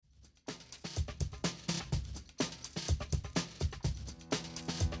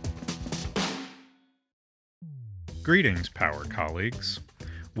Greetings, Power colleagues.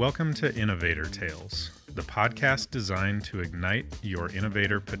 Welcome to Innovator Tales, the podcast designed to ignite your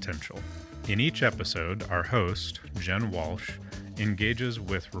innovator potential. In each episode, our host, Jen Walsh, engages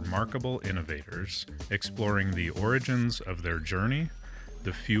with remarkable innovators, exploring the origins of their journey,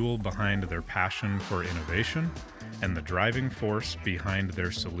 the fuel behind their passion for innovation, and the driving force behind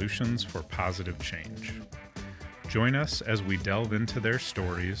their solutions for positive change. Join us as we delve into their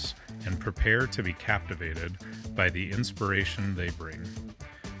stories and prepare to be captivated by the inspiration they bring.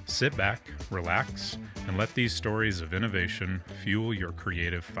 Sit back, relax, and let these stories of innovation fuel your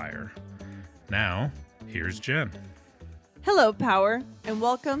creative fire. Now, here's Jen. Hello, Power, and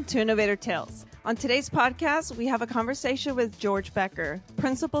welcome to Innovator Tales. On today's podcast, we have a conversation with George Becker,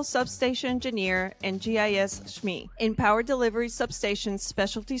 Principal Substation Engineer and GIS SME in Power Delivery Substation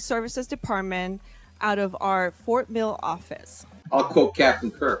Specialty Services Department out of our Fort Mill office. I'll quote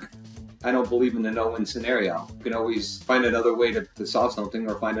Captain Kirk. I don't believe in the no-win scenario. You can always find another way to solve something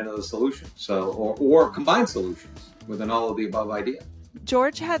or find another solution. Or combine solutions with an all of the above idea.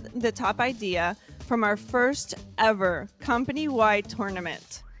 George had the top idea from our first ever company-wide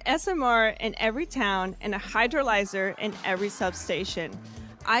tournament. SMR in every town and a hydrolyzer in every substation.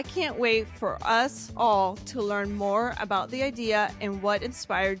 I can't wait for us all to learn more about the idea and what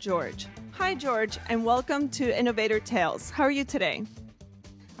inspired George. Hi, George, and welcome to Innovator Tales. How are you today?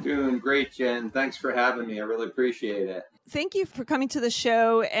 Doing great, Jen. Thanks for having me. I really appreciate it. Thank you for coming to the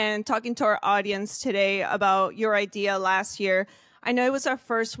show and talking to our audience today about your idea last year. I know it was our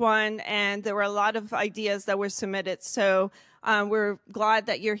first one, and there were a lot of ideas that were submitted, so we're glad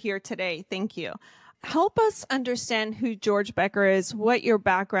that you're here today. Thank you. Help us understand who George Becker is, what your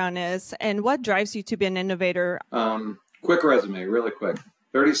background is, and what drives you to be an innovator. Quick resume, really quick.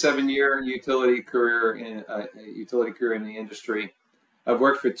 37-year utility career in the industry. I've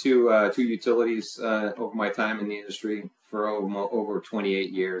worked for two utilities over my time in the industry for over 28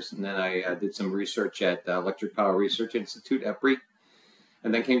 years, and then I did some research at Electric Power Research Institute, EPRI,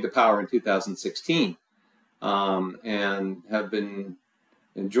 and then came to Power in 2016, and have been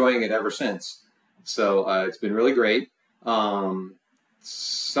enjoying it ever since. So it's been really great.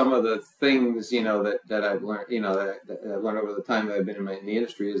 Some of the things, that I've learned, that I've learned over the time that I've been in the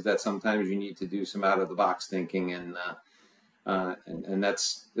industry is that sometimes you need to do some out of the box thinking, and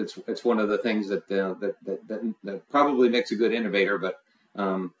that's one of the things that probably makes a good innovator. But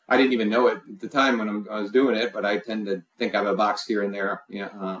I didn't even know it at the time when I was doing it, but I tend to think out of the box here and there,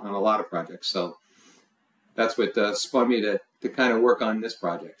 on a lot of projects. So that's what spun me to kind of work on this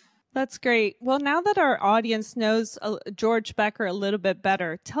project. That's great. Well, now that our audience knows George Becker a little bit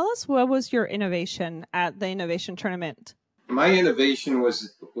better, tell us what was your innovation at the innovation tournament? My innovation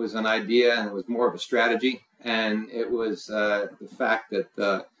was an idea, and it was more of a strategy. And it was the fact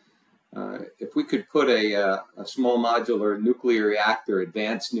that if we could put a small modular nuclear reactor,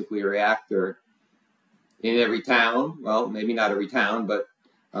 advanced nuclear reactor, in every town, well, maybe not every town, but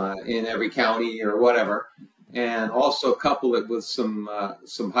in every county or whatever, and also couple it with some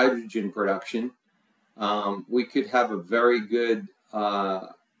hydrogen production, we could have a very good,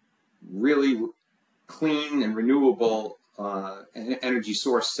 really clean and renewable energy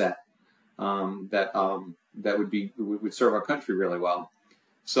source set that would serve our country really well.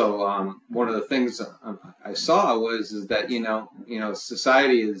 So one of the things I saw is that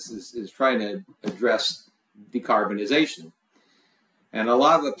society is trying to address decarbonization, and a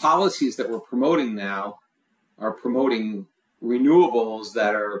lot of the policies that we're promoting now are promoting renewables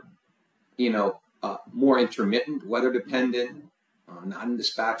that are more intermittent, weather dependent,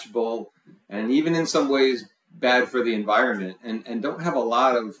 non-dispatchable, and even in some ways bad for the environment, and don't have a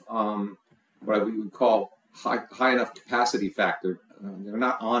lot of what we would call high enough capacity factor. They're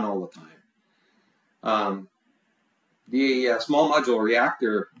not on all the time. The small modular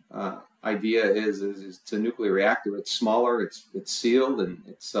reactor idea is it's a nuclear reactor. It's smaller, it's sealed, and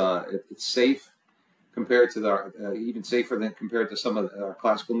it's safe compared to even safer than compared to some of our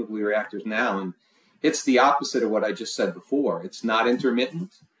classical nuclear reactors now. And it's the opposite of what I just said before. It's not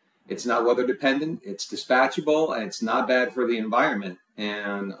intermittent. It's not weather dependent. It's dispatchable, and it's not bad for the environment.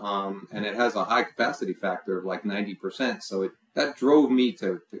 And it has a high capacity factor of like 90%. So that drove me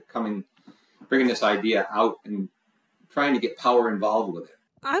to bringing this idea out and trying to get Power involved with it.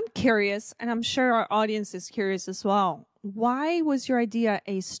 I'm curious, and I'm sure our audience is curious as well. Why was your idea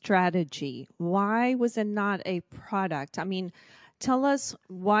a strategy? Why was it not a product? I mean, tell us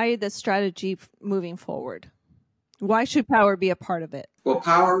why the strategy moving forward. Why should Power be a part of it? Well,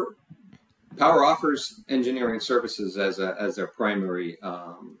 Power offers engineering services as their primary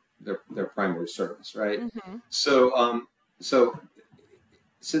primary service, right? Mm-hmm. So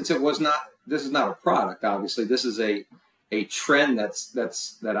since it was not not a product. Obviously, this is a trend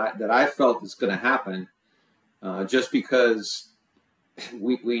that I felt is going to happen, just because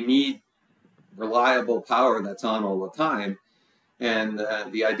we need reliable power that's on all the time, and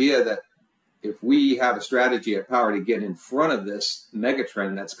the idea that if we have a strategy at Power to get in front of this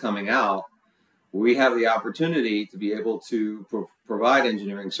megatrend that's coming out, we have the opportunity to be able to provide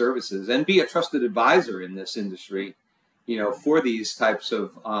engineering services and be a trusted advisor in this industry, for these types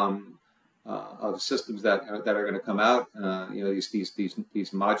of systems that are going to come out.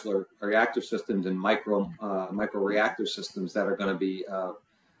 These modular reactor systems and micro reactor systems that are going to be,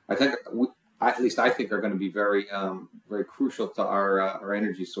 I think are going to be very very crucial to our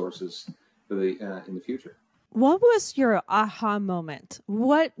energy sources for in the future. What was your aha moment?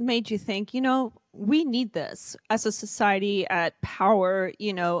 What made you think, we need this as a society at Power,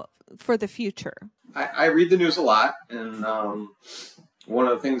 for the future? I read the news a lot, and one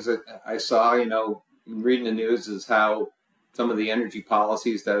of the things that I saw, reading the news, is how some of the energy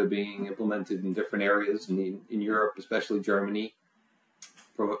policies that are being implemented in different areas in Europe, especially Germany,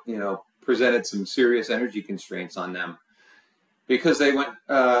 presented some serious energy constraints on them because they went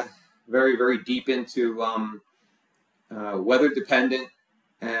very, very deep into weather-dependent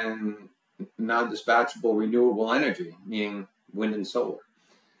and non-dispatchable renewable energy, meaning wind and solar.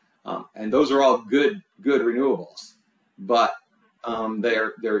 And those are all good renewables, but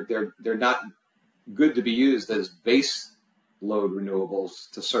they're not good to be used as base load renewables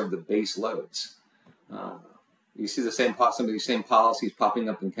to serve the base loads. You see some of these same policies popping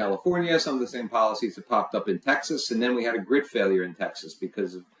up in California, some of the same policies that popped up in Texas, and then we had a grid failure in Texas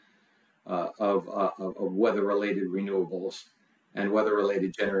because of weather-related renewables and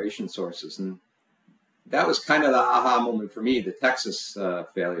weather-related generation sources. And that was kind of the aha moment for me, the Texas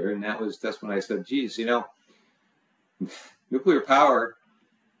failure. And that's when I said, geez, nuclear power,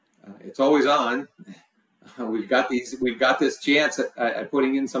 it's always on. We've got this chance at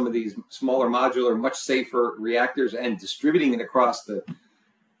putting in some of these smaller modular, much safer reactors and distributing it across the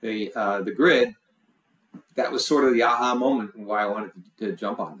grid. That was sort of the aha moment and why I wanted to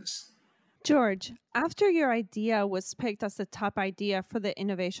jump on this. George, after your idea was picked as the top idea for the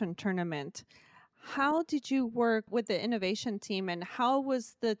innovation tournament, how did you work with the innovation team, and how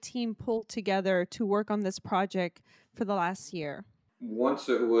was the team pulled together to work on this project for the last year? Once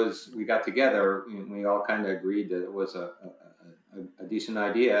we got together, we all kind of agreed that it was a decent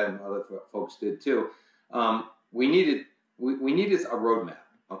idea, and other folks did too. We needed a roadmap.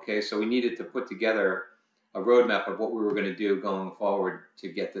 Okay, so we needed to put together a roadmap of what we were going to do going forward to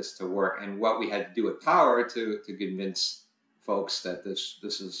get this to work, and what we had to do at Power to convince folks that this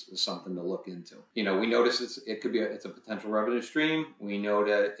is something to look into. We notice it's a potential revenue stream. We know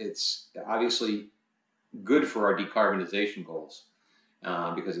that it's obviously good for our decarbonization goals.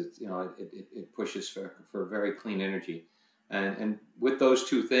 Because it pushes for very clean energy, and with those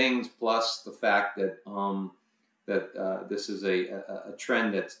two things, plus the fact that this is a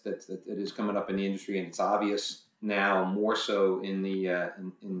trend that is coming up in the industry, and it's obvious now more so in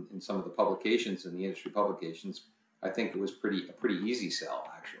in some of the publications, in the industry publications, I think it was a pretty easy sell,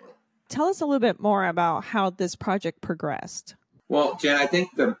 actually. Tell us a little bit more about how this project progressed. Well, Jen, I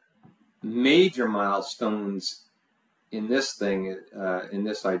think the major milestones in this thing, in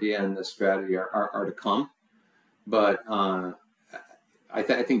this idea and this strategy are to come. But I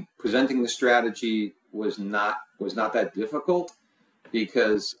think presenting the strategy was not that difficult,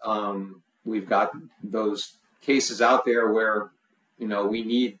 because we've got those cases out there where we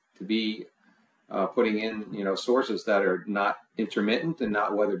need to be putting in sources that are not intermittent and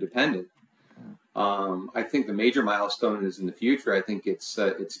not weather dependent. I think the major milestone is in the future. I think it's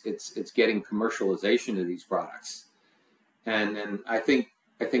getting commercialization of these products. And I think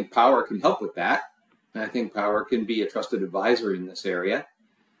Power can help with that. And I think Power can be a trusted advisor in this area.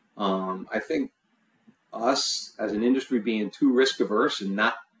 I think us as an industry being too risk averse and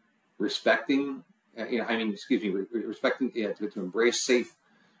not respecting, respecting to embrace safe,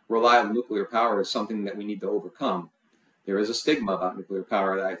 reliable nuclear power is something that we need to overcome. There is a stigma about nuclear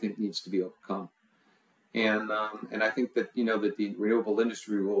power that I think needs to be overcome. And I think that that the renewable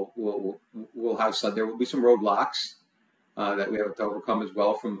industry will have there will be some roadblocks that we have to overcome as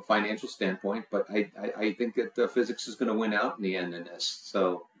well from a financial standpoint. But I think that physics is going to win out in the end in this.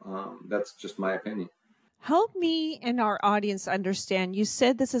 So that's just my opinion. Help me and our audience understand. You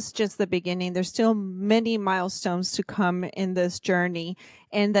said this is just the beginning. There's still many milestones to come in this journey,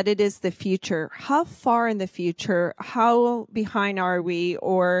 and that it is the future. How far in the future? How behind are we?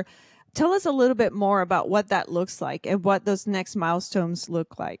 Or tell us a little bit more about what that looks like and what those next milestones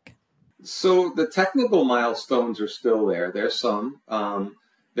look like. So the technical milestones are still there. There's some.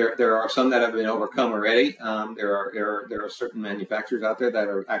 There are some that have been overcome already. There are certain manufacturers out there that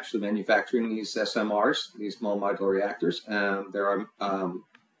are actually manufacturing these SMRs, these small modular reactors. There are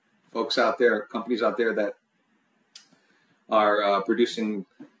folks out there, companies out there that are producing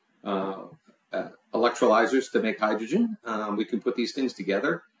electrolyzers to make hydrogen. We can put these things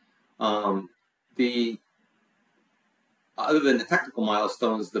together. Other than the technical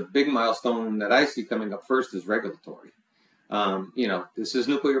milestones, the big milestone that I see coming up first is regulatory. This is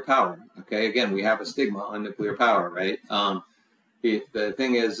nuclear power. Okay, again, we have a stigma on nuclear power, right? The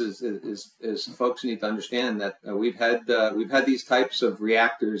thing is folks need to understand that we've had these types of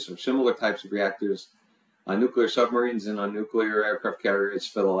reactors or similar types of reactors on nuclear submarines and on nuclear aircraft carriers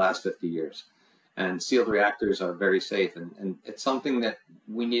for the last 50 years. And sealed reactors are very safe, and it's something that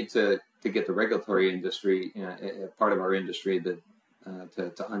we need to get the regulatory industry, part of our industry, to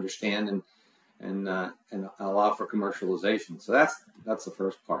understand and allow for commercialization. So that's the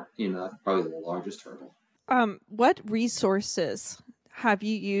first part. That's probably the largest hurdle. What resources have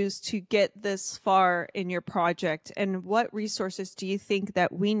you used to get this far in your project, and what resources do you think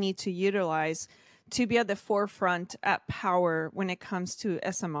that we need to utilize to be at the forefront at Power when it comes to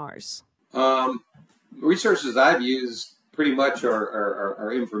SMRs? Resources I've used pretty much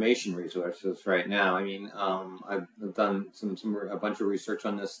are information resources right now. I mean, I've done a bunch of research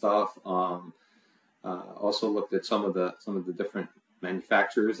on this stuff. Also looked at some of the different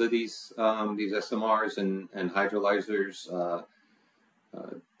manufacturers of these SMRs and hydrolyzers.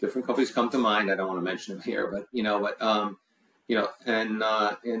 Different companies come to mind. I don't want to mention them here, but and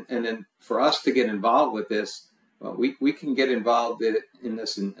then for us to get involved with this, we can get involved in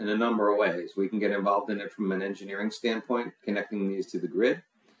this in a number of ways. We can get involved in it from an engineering standpoint, connecting these to the grid.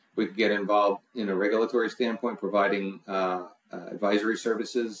 We can get involved in a regulatory standpoint, providing advisory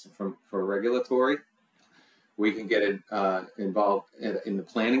services for regulatory. We can get involved in the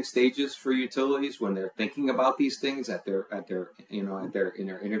planning stages for utilities when they're thinking about these things at their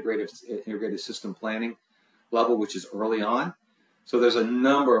integrated system planning level, which is early on. So there's a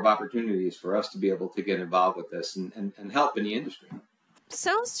number of opportunities for us to be able to get involved with this and help in the industry.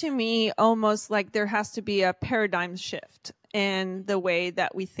 Sounds to me almost like there has to be a paradigm shift in the way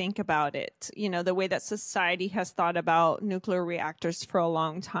that we think about it, the way that society has thought about nuclear reactors for a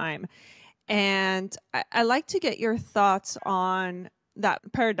long time. And I like to get your thoughts on that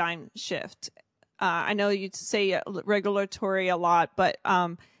paradigm shift. I know you say regulatory a lot, but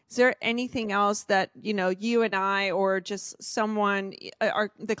is there anything else that, you and I or just someone,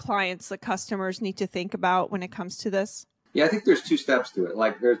 the clients, the customers need to think about when it comes to this? Yeah, I think there's two steps to it.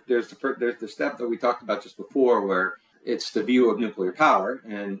 Like there's the step that we talked about just before, where it's the view of nuclear power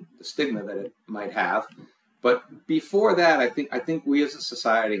and the stigma that it might have. But before that, I think we as a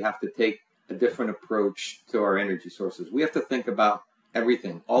society have to take a different approach to our energy sources. We have to think about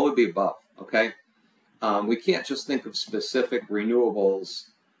everything, all of the above. Okay, we can't just think of specific renewables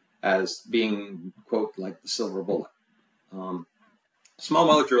as being, quote, like the silver bullet. Small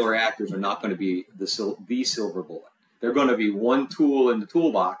modular reactors are not going to be the silver bullet. They're going to be one tool in the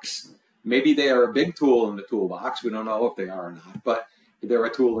toolbox. Maybe they are a big tool in the toolbox. We don't know if they are or not, but they're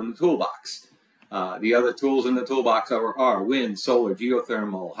a tool in the toolbox. The other tools in the toolbox are wind, solar,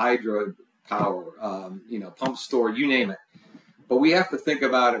 geothermal, hydro power, pump store, you name it. But we have to think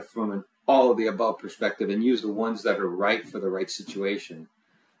about it from an all of the above perspective and use the ones that are right for the right situation.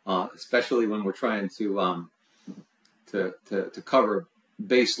 Especially when we're trying to cover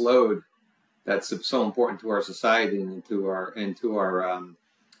base load that's so important to our society and to our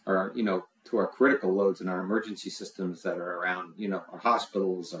critical loads and our emergency systems that are around, our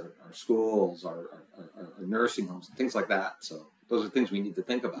hospitals, our schools, our nursing homes, things like that. So those are things we need to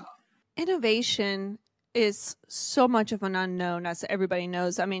think about. Innovation is so much of an unknown, as everybody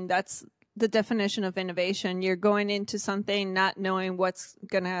knows. I mean, that's the definition of innovation. You're going into something not knowing what's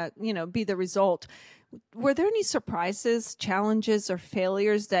going to, be the result. Were there any surprises, challenges, or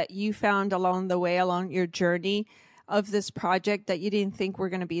failures that you found along the way, along your journey of this project that you didn't think were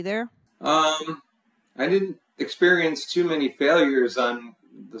going to be there? I didn't experience too many failures on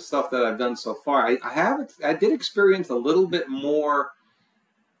the stuff that I've done so far. I did experience a little bit more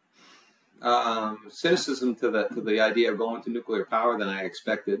cynicism to the idea of going to nuclear power than I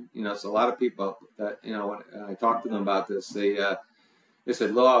expected. So a lot of people that, when I talked to them about this, they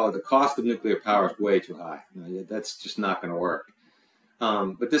said, "Oh, the cost of nuclear power is way too high. That's just not going to work."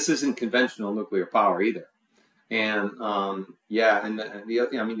 But this isn't conventional nuclear power either. And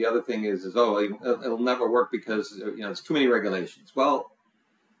the other thing is it'll never work because there's too many regulations. Well,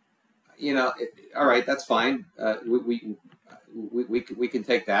 all right, that's fine. we can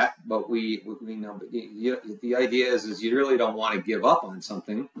take that, but we know. But the idea is you really don't want to give up on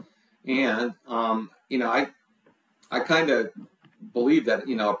something, and I kind of believe that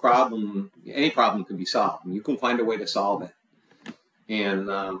any problem can be solved, and you can find a way to solve it. And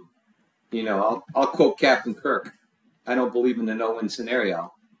I'll quote Captain Kirk: "I don't believe in the no-win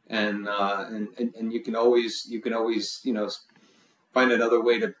scenario," and you can always find another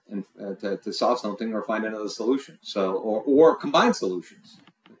way to solve something or find another solution. So or combine solutions,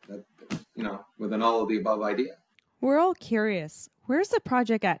 with an all of the above idea. We're all curious. Where's the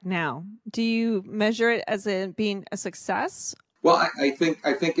project at now? Do you measure it as being a success? Well, I think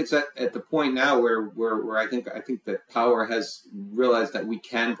it's at the point now where I think that Power has realized that we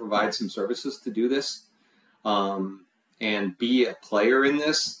can provide some services to do this, and be a player in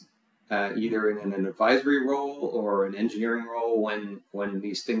this, either in an advisory role or an engineering role when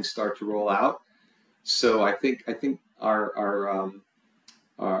these things start to roll out. So I think our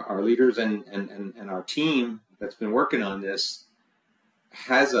leaders and our team that's been working on this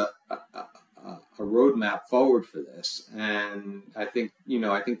has a roadmap forward for this, and I think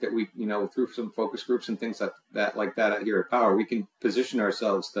that we through some focus groups and things like that here at Power, we can position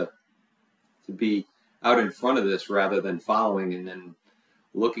ourselves to be out in front of this rather than following and then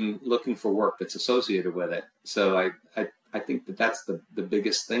looking for work that's associated with it. So I think that's the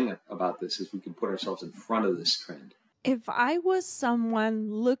biggest thing about this is we can put ourselves in front of this trend. If I was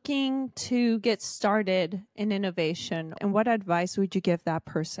someone looking to get started in innovation, and what advice would you give that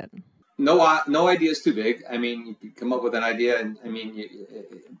person? No idea is too big. I mean, you can come up with an idea, and I mean,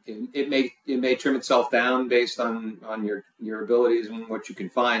 it may trim itself down based on your abilities and what you can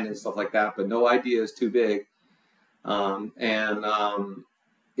find and stuff like that. But no idea is too big.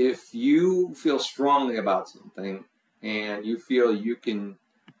 If you feel strongly about something and you feel you can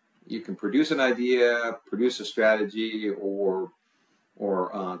produce an idea, produce a strategy, or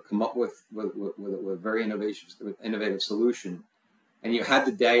come up with a very innovative solution, and you had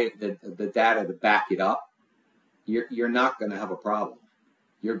the data to back it up, you're not going to have a problem.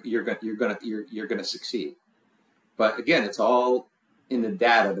 You're going to succeed. But again, it's all in the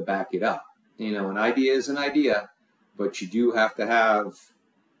data to back it up. An idea is an idea, but you do have to have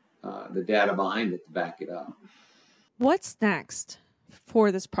the data behind it to back it up. What's next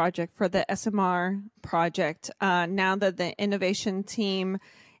for this project, for the SMR project, now that the innovation team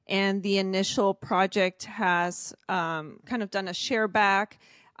and the initial project has kind of done a share back?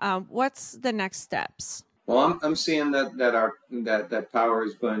 What's the next steps? Well, I'm seeing that Power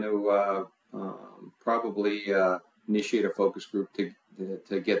is going to probably initiate a focus group to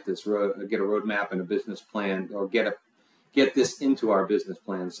get a roadmap and a business plan, or get this into our business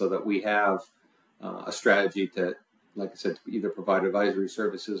plan so that we have a strategy to, like I said, to either provide advisory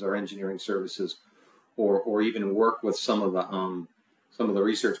services or engineering services, or even work with some of the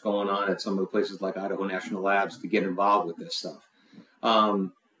research going on at some of the places like Idaho National Labs to get involved with this stuff.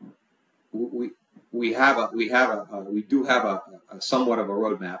 We do have a somewhat of a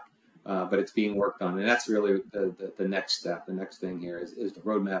roadmap, but it's being worked on, and that's really the next step. The next thing here is the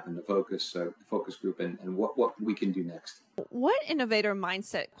roadmap and the focus group and what we can do next. What innovator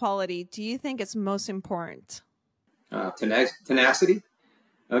mindset quality do you think is most important? Tenacity.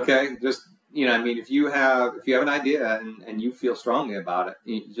 Okay, just if you have an idea and you feel strongly about it,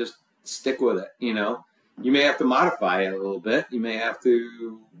 you just stick with it. You may have to modify it a little bit. You may have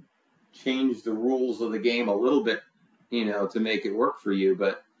to change the rules of the game a little bit, to make it work for you.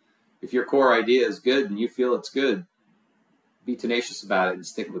 But if your core idea is good and you feel it's good, be tenacious about it and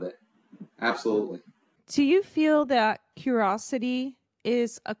stick with it. Absolutely. Do you feel that curiosity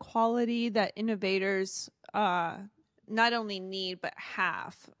is a quality that innovators not only need but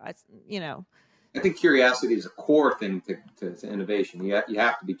have? I think curiosity is a core thing to innovation. You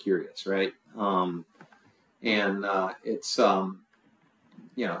have to be curious, right? It's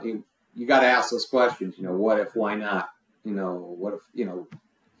you got to ask those questions. What if? Why not? What if?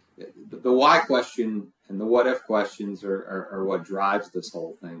 The why question and the what if questions are what drives this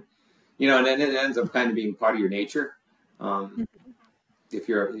whole thing. And then it ends up kind of being part of your nature. If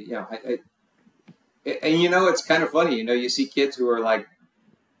you're, it's kind of funny. You see kids who are like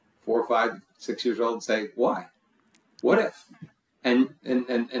 4, 5, 6 years old and say, "Why? What if?" And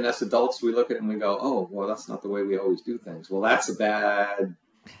as adults, we look at it and we go, "Oh, well, that's not the way we always do things." Well, that's a bad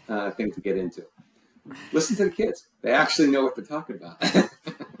thing to get into. Listen to the kids; they actually know what they're talking about.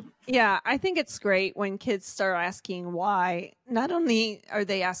 Yeah, I think it's great when kids start asking why. Not only are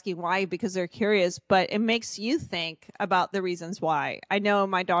they asking why because they're curious, but it makes you think about the reasons why. I know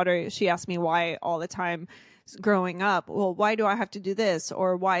my daughter, she asks me why all the time. growing up. Well, why do I have to do this?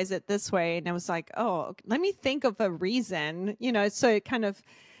 Or why is it this way? And I was like, oh, let me think of a reason, so it kind of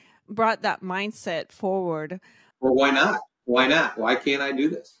brought that mindset forward. Well, why not? Why not? Why can't I do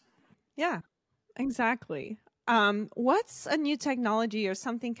this? Yeah, exactly. What's a new technology or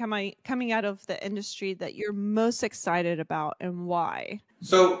something coming out of the industry that you're most excited about, and why?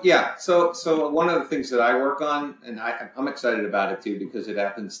 So one of the things that I work on, and I'm excited about it too, because it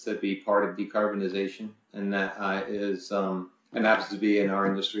happens to be part of decarbonization, and that and happens to be in our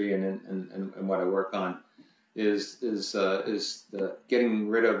industry and what I work on is the getting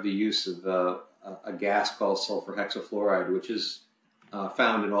rid of the use of a gas called sulfur hexafluoride, which is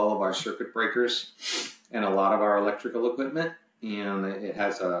found in all of our circuit breakers and a lot of our electrical equipment. And it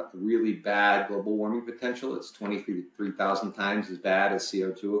has a really bad global warming potential. It's 23,000 times as bad as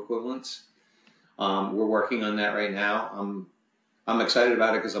CO2 equivalents. We're working on that right now. I'm excited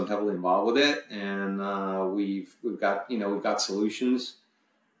about it because I'm heavily involved with it, and we've got solutions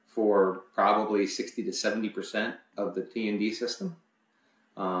for probably 60 to 70% of the T&D system.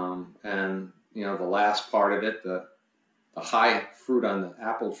 And the last part of it, the high fruit on the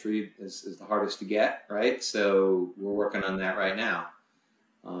apple tree is the hardest to get, right? So we're working on that right now.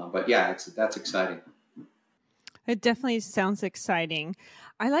 But yeah, that's exciting. It definitely sounds exciting.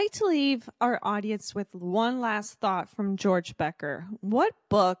 I like to leave our audience with one last thought from George Becker. What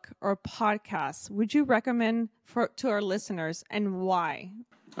book or podcast would you recommend to our listeners, and why?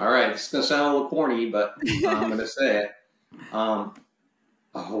 All right, it's going to sound a little corny, but I'm going to say it. A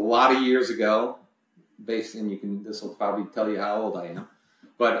lot of years ago, this will probably tell you how old I am,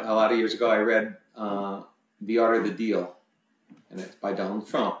 but a lot of years ago I read The Art of the Deal, and it's by Donald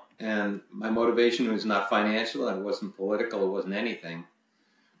Trump. And my motivation was not financial, it wasn't political, it wasn't anything.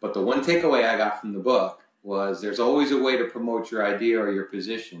 But the one takeaway I got from the book was there's always a way to promote your idea or your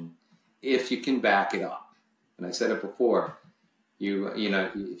position if you can back it up. And I said it before,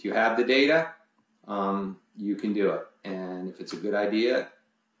 if you have the data, you can do it. And if it's a good idea,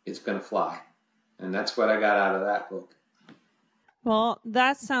 it's going to fly. And that's what I got out of that book. Well,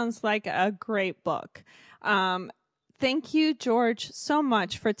 that sounds like a great book. Thank you, George, so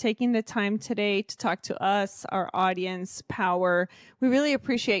much for taking the time today to talk to us, our audience, Power. We really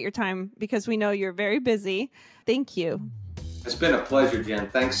appreciate your time because we know you're very busy. Thank you. It's been a pleasure, Jen.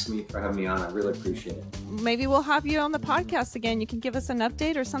 Thanks for having me on. I really appreciate it. Maybe we'll have you on the podcast again. You can give us an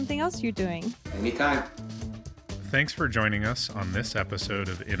update or something else you're doing. Anytime. Thanks for joining us on this episode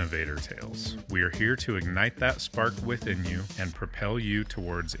of Innovator Tales. We are here to ignite that spark within you and propel you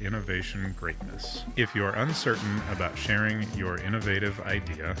towards innovation greatness. If you're uncertain about sharing your innovative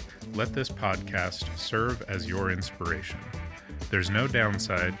idea, let this podcast serve as your inspiration. There's no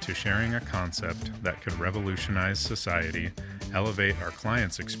downside to sharing a concept that could revolutionize society, elevate our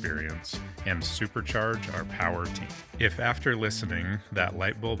clients' experience, and supercharge our power team. If after listening, that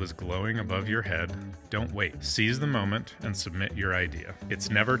light bulb is glowing above your head, don't wait. Seize the moment and submit your idea. It's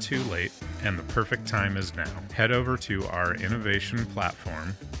never too late, and the perfect time is now. Head over to our innovation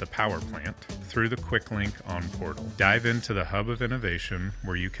platform, the Power Plant, through the quick link on Portal. Dive into the hub of innovation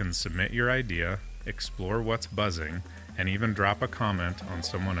where you can submit your idea, explore what's buzzing, and even drop a comment on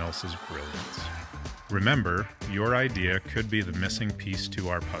someone else's brilliance. Remember, your idea could be the missing piece to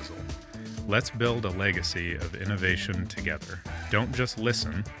our puzzle. Let's build a legacy of innovation together. Don't just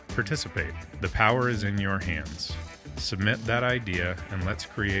listen, participate. The power is in your hands. Submit that idea and let's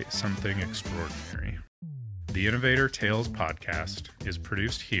create something extraordinary. The Innovator Tales podcast is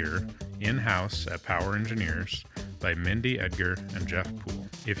produced here, in-house at Power Engineers, by Mindy Edgar and Jeff Poole.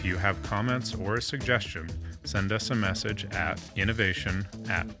 If you have comments or a suggestion, send us a message at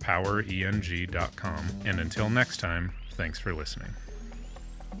innovation@powereng.com. And until next time, thanks for listening.